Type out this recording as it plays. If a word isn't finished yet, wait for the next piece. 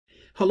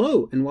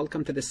Hello and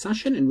welcome to this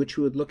session in which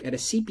we would look at a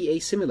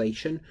CPA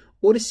simulation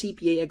or a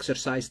CPA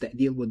exercise that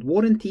deal with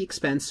warranty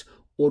expense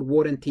or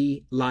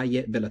warranty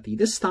liability.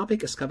 This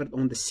topic is covered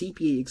on the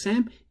CPA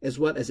exam as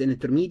well as an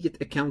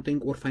intermediate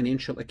accounting or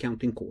financial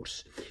accounting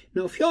course.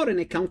 Now, if you're an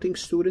accounting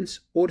student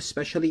or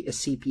especially a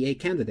CPA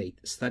candidate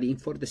studying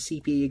for the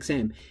CPA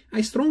exam,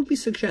 I strongly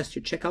suggest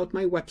you check out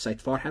my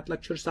website,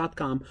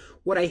 farhatlectures.com,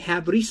 where I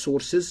have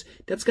resources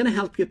that's going to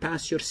help you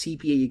pass your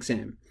CPA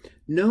exam.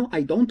 No,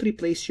 I don't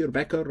replace your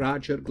Becker,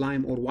 Roger,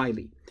 Gleim, or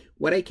Wiley.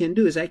 What I can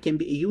do is I can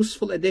be a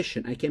useful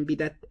addition. I can be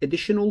that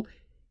additional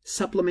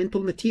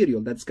supplemental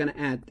material that's going to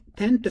add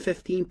 10 to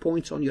 15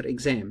 points on your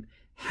exam.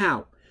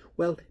 How?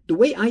 Well, the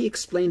way I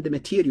explain the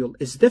material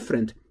is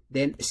different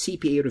than a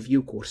CPA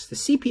review course. The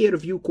CPA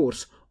review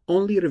course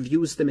only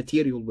reviews the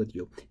material with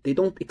you. They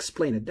don't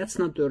explain it. That's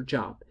not their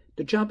job.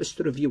 The job is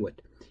to review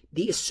it.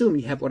 They assume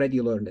you have already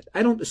learned it.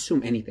 I don't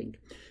assume anything.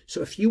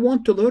 So if you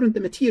want to learn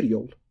the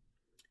material,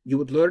 you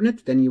would learn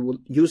it, then you will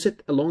use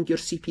it along your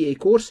CPA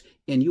course,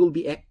 and you will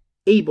be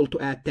able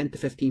to add 10 to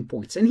 15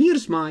 points. And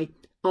here's my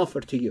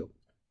offer to you.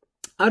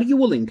 Are you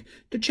willing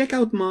to check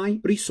out my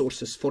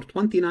resources for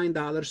 $29,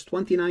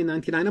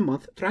 $29.99 a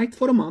month? Try it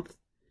for a month.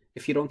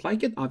 If you don't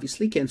like it,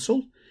 obviously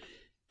cancel.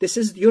 This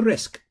is your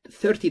risk,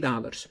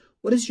 $30.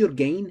 What is your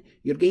gain?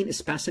 Your gain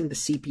is passing the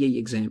CPA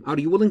exam. Are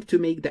you willing to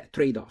make that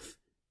trade-off?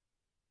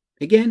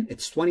 Again,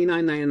 it's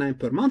 $29.99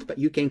 per month, but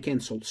you can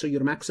cancel. So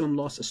your maximum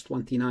loss is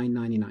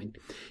 $29.99.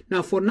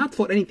 Now, not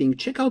for anything,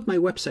 check out my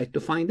website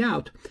to find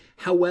out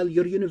how well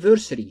your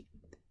university,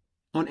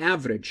 on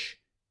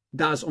average,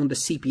 does on the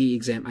CPA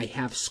exam. I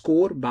have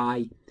score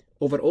by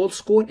overall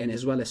score and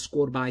as well as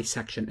score by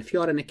section. If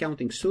you are an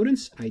accounting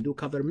student, I do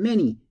cover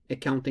many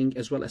accounting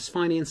as well as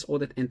finance,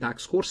 audit, and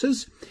tax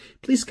courses.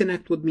 Please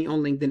connect with me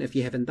on LinkedIn if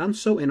you haven't done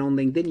so. And on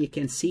LinkedIn, you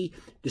can see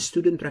the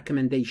student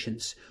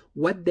recommendations,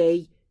 what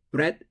they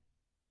write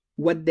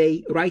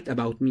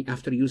about me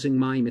after using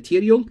my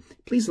material.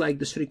 Please like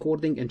this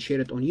recording and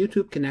share it on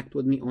YouTube. Connect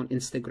with me on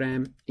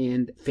Instagram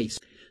and Facebook.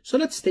 So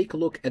let's take a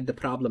look at the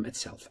problem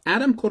itself.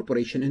 Adam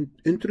Corporation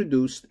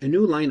introduced a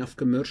new line of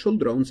commercial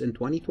drones in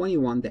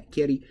 2021 that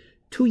carry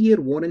 2-year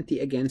warranty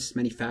against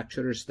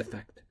manufacturer's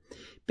defect.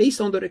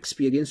 Based on their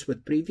experience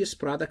with previous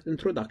product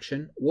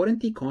introduction,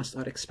 warranty costs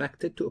are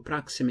expected to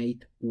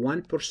approximate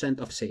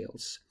 1% of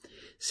sales.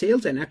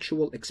 Sales and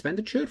actual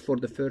expenditure for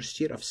the first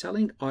year of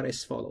selling are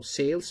as follows.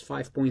 Sales,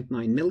 $5.9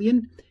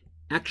 million.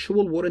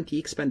 Actual warranty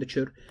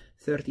expenditure,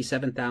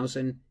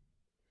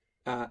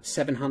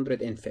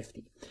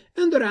 $37,750.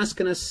 And they're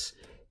asking us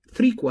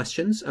 3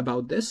 questions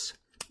about this.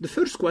 The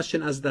first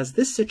question is, does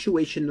this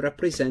situation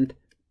represent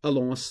a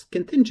loss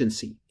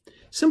contingency?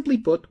 Simply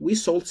put, we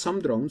sold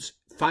some drones,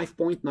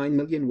 $5.9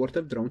 million worth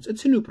of drones.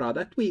 It's a new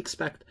product. We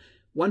expect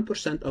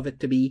 1% of it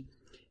to be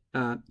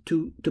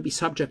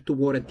subject to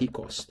warranty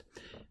cost.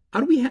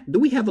 Do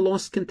we have a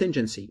loss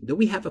contingency? Do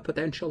we have a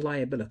potential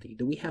liability?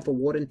 Do we have a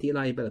warranty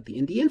liability?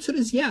 And the answer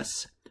is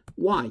yes.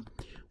 Why?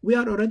 We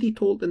are already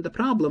told in the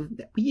problem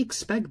that we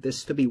expect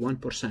this to be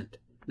 1%.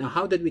 Now,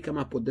 how did we come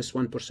up with this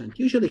 1%?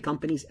 Usually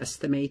companies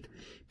estimate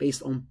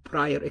based on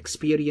prior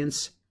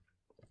experience,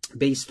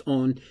 based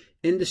on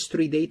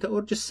industry data,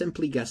 or just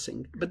simply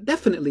guessing. But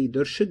definitely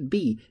there should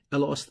be a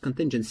loss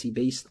contingency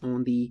based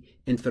on the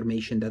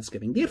information that's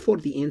given. Therefore,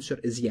 the answer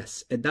is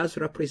yes. It does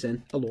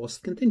represent a loss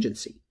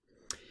contingency.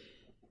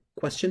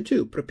 Question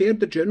 2. Prepare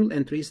the journal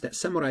entries that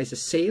summarize the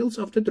sales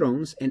of the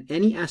drones and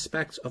any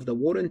aspects of the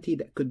warranty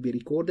that could be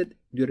recorded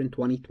during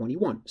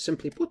 2021.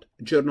 Simply put,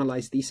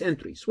 journalize these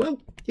entries.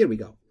 Well, here we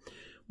go.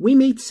 We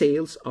made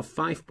sales of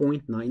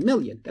 $5.9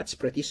 million. That's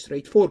pretty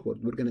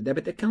straightforward. We're going to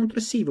debit account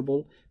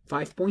receivable,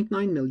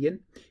 $5.9 million.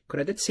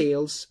 Credit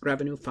sales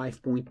revenue,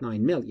 $5.9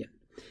 million.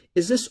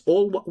 Is this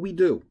all what we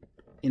do?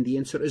 And the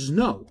answer is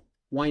no.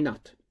 Why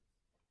not?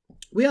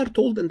 We are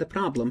told in the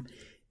problem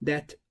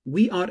that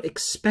we are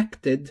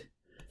expected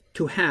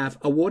to have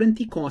a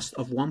warranty cost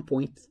of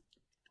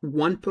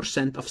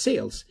 1% of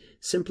sales.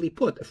 Simply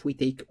put, if we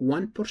take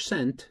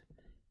 1%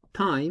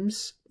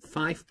 times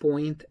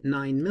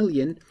 5.9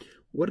 million,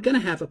 we're going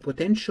to have a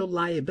potential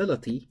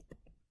liability,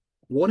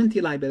 warranty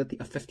liability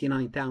of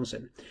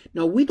 $59,000.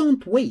 Now, we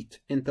don't wait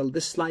until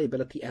this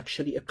liability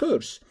actually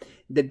occurs.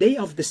 The day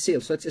of the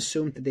sale, so let's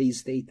assume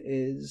today's date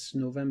is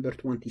November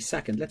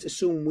 22nd. Let's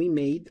assume we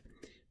made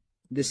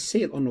the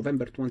sale on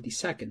November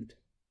 22nd.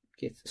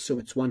 Okay, so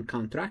it's one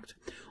contract.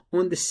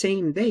 On the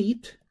same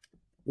date,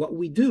 what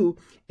we do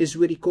is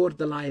we record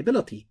the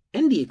liability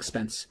and the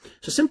expense.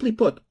 So simply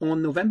put,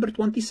 on November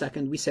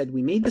 22nd, we said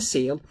we made the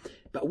sale,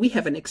 but we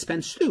have an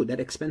expense too. That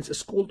expense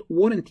is called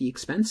warranty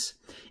expense.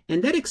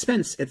 And that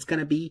expense, it's going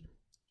to be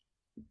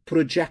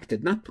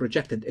projected, not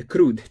projected,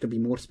 accrued, to be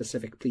more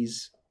specific.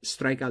 Please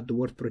strike out the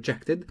word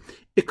projected.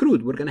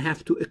 Accrued. We're going to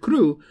have to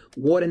accrue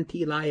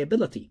warranty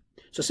liability.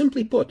 So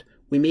simply put,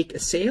 we make a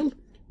sale,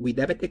 we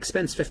debit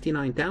expense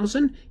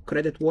 $59,000,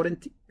 credit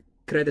warranty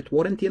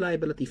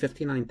liability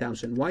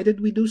 $59,000. Why did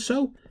we do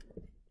so?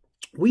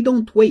 We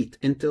don't wait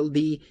until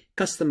the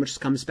customer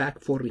comes back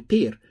for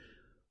repair.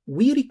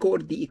 We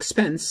record the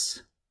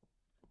expense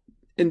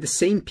in the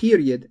same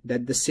period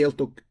that the sale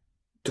took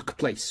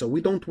place. So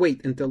we don't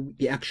wait until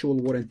the actual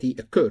warranty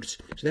occurs.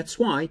 So that's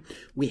why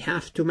we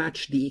have to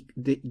match the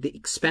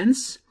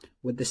expense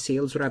with the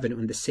sales revenue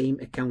in the same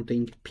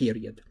accounting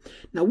period.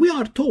 Now we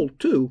are told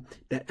too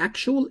that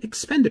actual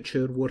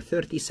expenditure were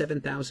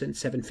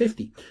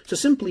 $37,750. So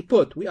simply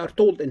put, we are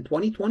told in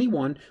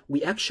 2021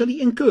 we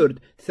actually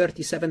incurred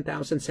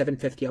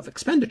 $37,750 of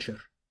expenditure.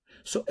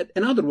 So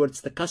in other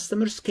words, the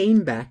customers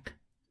came back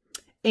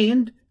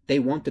and they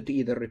wanted to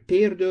either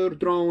repair their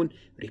drone,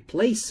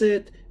 replace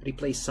it,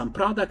 replace some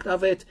product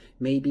of it.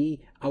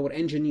 Maybe our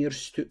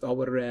engineers,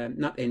 our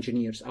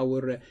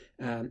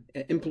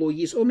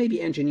employees, or maybe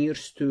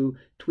engineers to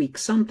tweak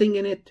something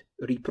in it,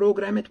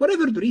 reprogram it.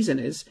 Whatever the reason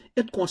is,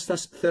 it cost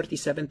us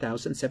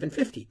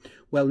 $37,750.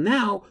 Well,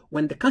 now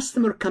when the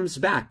customer comes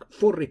back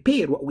for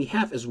repair, what we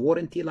have is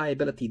warranty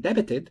liability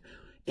debited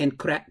and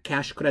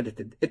cash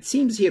credited. It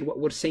seems here what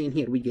we're saying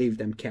here, we gave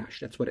them cash.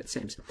 That's what it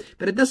seems.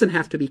 But it doesn't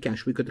have to be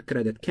cash. We could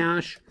credit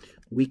cash.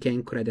 We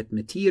can credit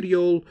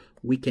material.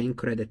 We can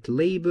credit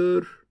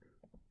labor.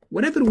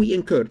 Whatever we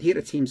incurred, here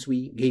it seems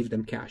we gave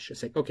them cash.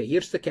 It's like, okay,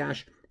 here's the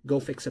cash. Go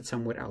fix it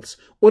somewhere else.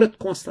 Or it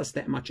cost us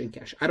that much in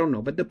cash. I don't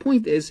know. But the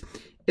point is,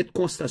 it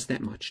cost us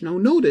that much. Now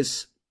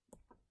notice,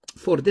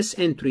 for this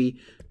entry,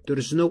 there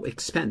is no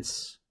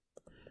expense.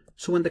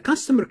 So when the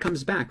customer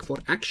comes back for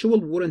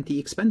actual warranty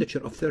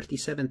expenditure of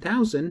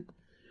 $37,000,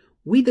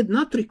 we did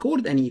not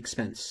record any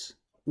expense.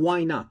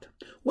 Why not?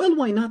 Well,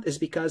 why not is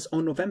because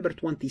on November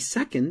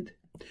 22nd,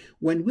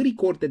 when we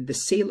recorded the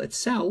sale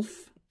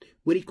itself,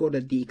 we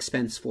recorded the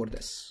expense for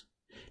this.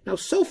 Now,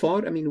 so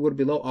far, I mean, we're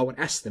below our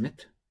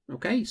estimate.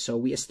 Okay, so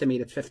we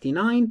estimated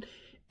 59,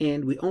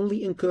 and we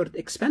only incurred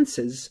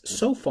expenses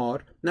so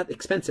far, not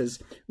expenses.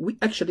 We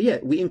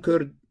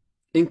incurred,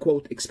 in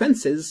quote,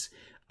 expenses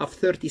of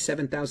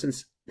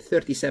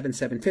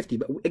 $37,750.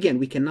 But again,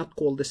 we cannot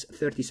call this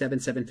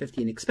 $37,750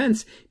 an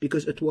expense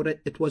because it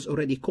was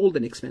already called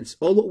an expense.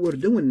 All what we're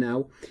doing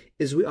now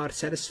is we are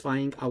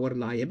satisfying our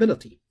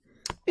liability.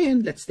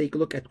 And let's take a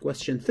look at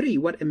question 3.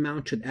 What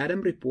amount should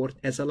Adam report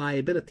as a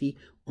liability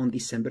on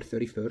December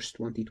 31st,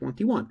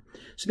 2021?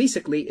 So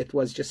basically, it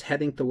was just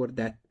heading toward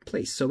that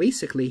place. So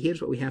basically,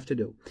 here's what we have to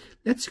do.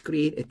 Let's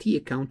create a T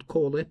account,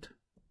 call it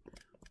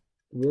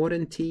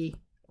warranty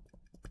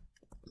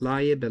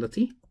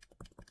liability.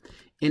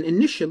 And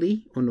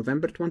initially, on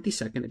November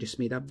 22nd, I just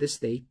made up this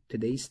date,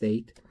 today's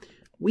date,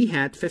 we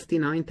had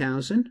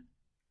 $59,000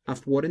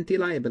 of warranty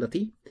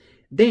liability.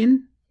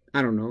 Then,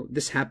 I don't know,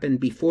 this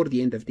happened before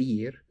the end of the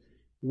year.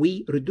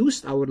 We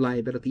reduced our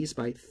liabilities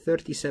by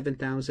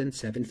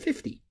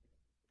 $37,750.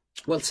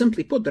 Well,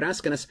 simply put, they're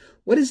asking us,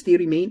 what is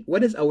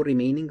our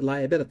remaining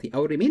liability?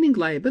 Our remaining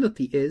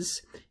liability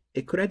is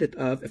a credit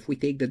of, if we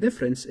take the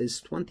difference,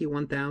 is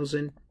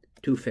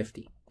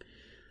 $21,250.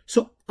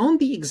 So on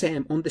the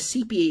exam, on the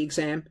CPA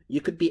exam,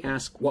 you could be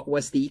asked, what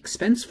was the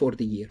expense for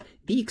the year?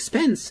 The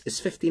expense is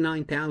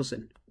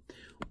 $59,000.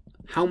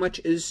 How much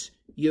is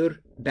your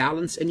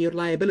balance and your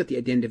liability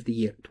at the end of the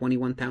year?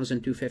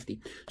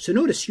 $21,250. So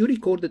notice you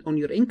recorded on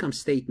your income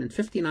statement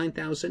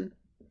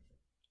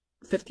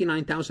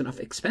 $59,000 of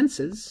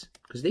expenses,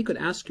 because they could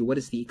ask you what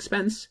is the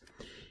expense,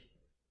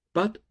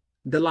 but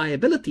the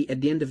liability at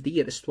the end of the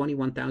year is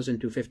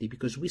 $21,250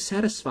 because we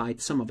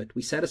satisfied some of it.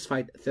 We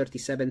satisfied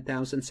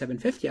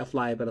 $37,750 of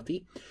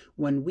liability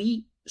when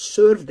we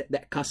served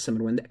that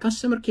customer. When that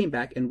customer came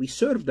back and we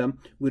served them,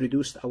 we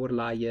reduced our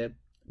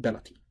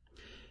liability.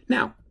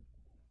 Now,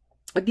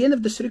 at the end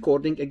of this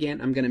recording,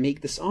 again, I'm going to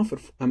make this offer.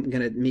 I'm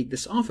going to make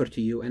this offer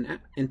to you and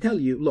tell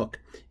you,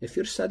 look, if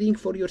you're studying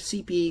for your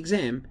CPA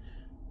exam,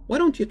 why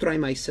don't you try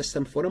my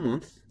system for a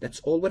month? That's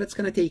all what it's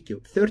going to take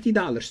you.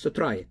 $30 to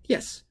try it.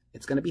 Yes.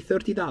 It's going to be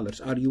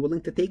 $30. Are you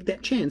willing to take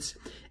that chance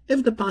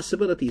if the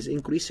possibility is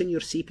increasing your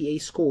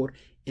CPA score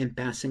and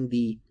passing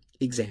the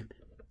exam?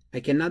 I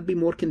cannot be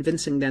more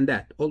convincing than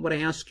that. All what I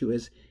ask you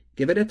is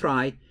give it a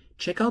try.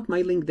 Check out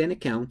my LinkedIn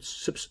account.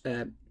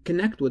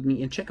 Connect with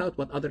me and check out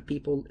what other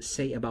people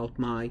say about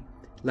my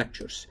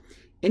lectures.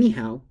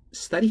 Anyhow,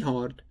 study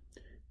hard.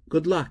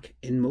 Good luck.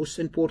 And most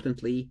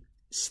importantly,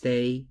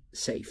 stay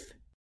safe.